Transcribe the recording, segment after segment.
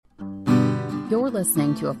You're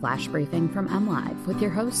listening to a flash briefing from MLive with your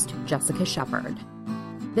host, Jessica Shepard.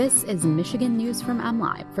 This is Michigan News from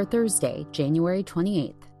MLive for Thursday, January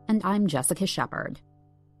 28th, and I'm Jessica Shepard.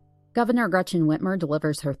 Governor Gretchen Whitmer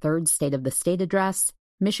delivers her third State of the State address.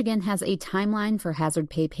 Michigan has a timeline for hazard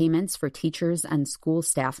pay payments for teachers and school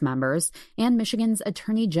staff members, and Michigan's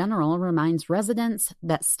Attorney General reminds residents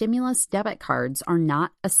that stimulus debit cards are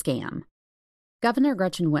not a scam. Governor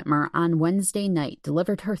Gretchen Whitmer on Wednesday night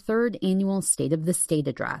delivered her third annual State of the State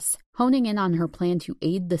address, honing in on her plan to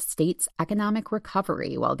aid the state's economic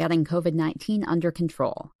recovery while getting COVID-19 under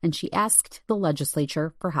control, and she asked the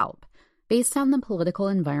legislature for help. Based on the political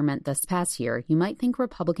environment this past year, you might think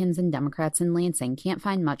Republicans and Democrats in Lansing can't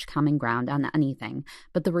find much common ground on anything.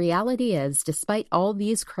 But the reality is, despite all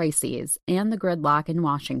these crises and the gridlock in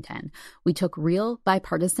Washington, we took real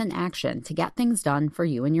bipartisan action to get things done for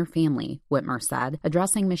you and your family, Whitmer said,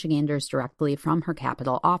 addressing Michiganders directly from her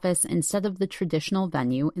Capitol office instead of the traditional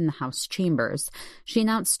venue in the House chambers. She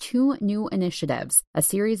announced two new initiatives, a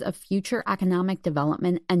series of future economic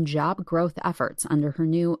development and job growth efforts under her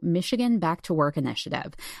new Michigan Back to Work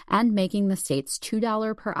initiative, and making the state's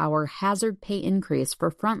 $2 per hour hazard pay increase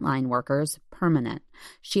for frontline workers permanent.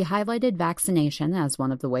 She highlighted vaccination as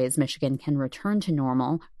one of the ways Michigan can return to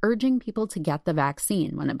normal, urging people to get the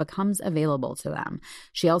vaccine when it becomes available to them.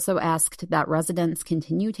 She also asked that residents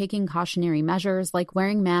continue taking cautionary measures like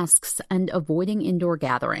wearing masks and avoiding indoor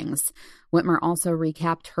gatherings. Whitmer also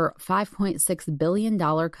recapped her $5.6 billion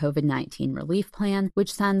COVID-19 relief plan,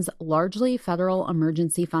 which sends largely federal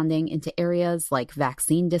emergency funding into areas like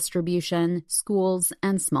vaccine distribution, schools,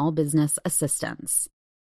 and small business assistance.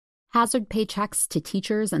 Hazard pay checks to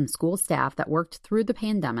teachers and school staff that worked through the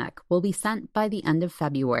pandemic will be sent by the end of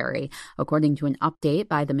February, according to an update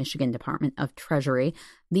by the Michigan Department of Treasury.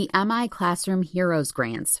 The MI Classroom Heroes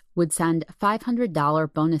grants would send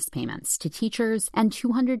 $500 bonus payments to teachers and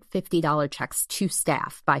 $250 checks to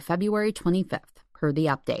staff by February 25th. Per the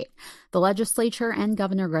update. The legislature and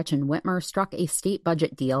Governor Gretchen Whitmer struck a state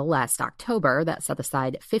budget deal last October that set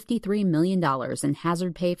aside $53 million in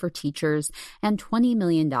hazard pay for teachers and $20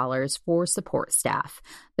 million for support staff.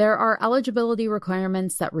 There are eligibility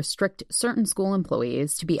requirements that restrict certain school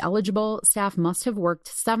employees. To be eligible, staff must have worked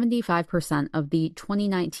 75% of the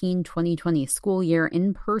 2019-2020 school year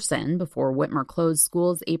in person before Whitmer closed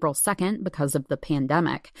schools April 2nd because of the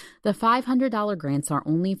pandemic. The $500 grants are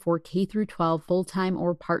only for K-12 full-time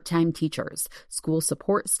or part-time teachers. School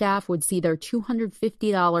support staff would see their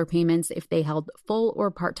 $250 payments if they held full or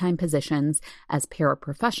part-time positions as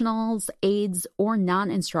paraprofessionals, aides, or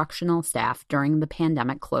non-instructional staff during the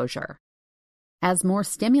pandemic closure. As more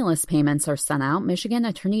stimulus payments are sent out, Michigan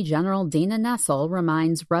Attorney General Dana Nessel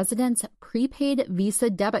reminds residents prepaid Visa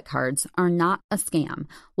debit cards are not a scam.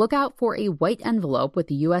 Look out for a white envelope with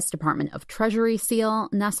the U.S. Department of Treasury seal,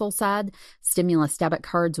 Nessel said. Stimulus debit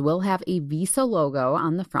cards will have a Visa logo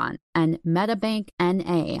on the front and MetaBank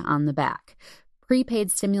NA on the back.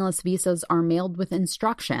 Prepaid stimulus visas are mailed with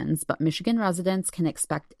instructions, but Michigan residents can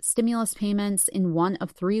expect stimulus payments in one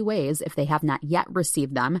of three ways if they have not yet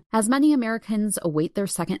received them. As many Americans await their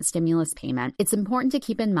second stimulus payment, it's important to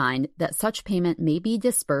keep in mind that such payment may be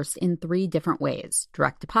dispersed in three different ways: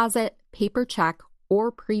 direct deposit, paper check,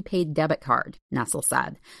 or prepaid debit card, Nessel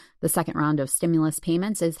said. The second round of stimulus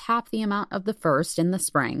payments is half the amount of the first in the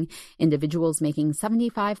spring. Individuals making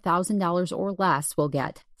 $75,000 or less will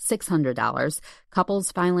get $600.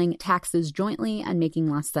 Couples filing taxes jointly and making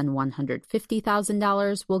less than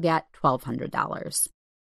 $150,000 will get $1,200.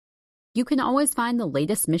 You can always find the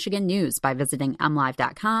latest Michigan news by visiting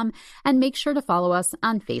mlive.com, and make sure to follow us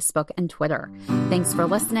on Facebook and Twitter. Thanks for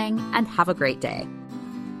listening, and have a great day.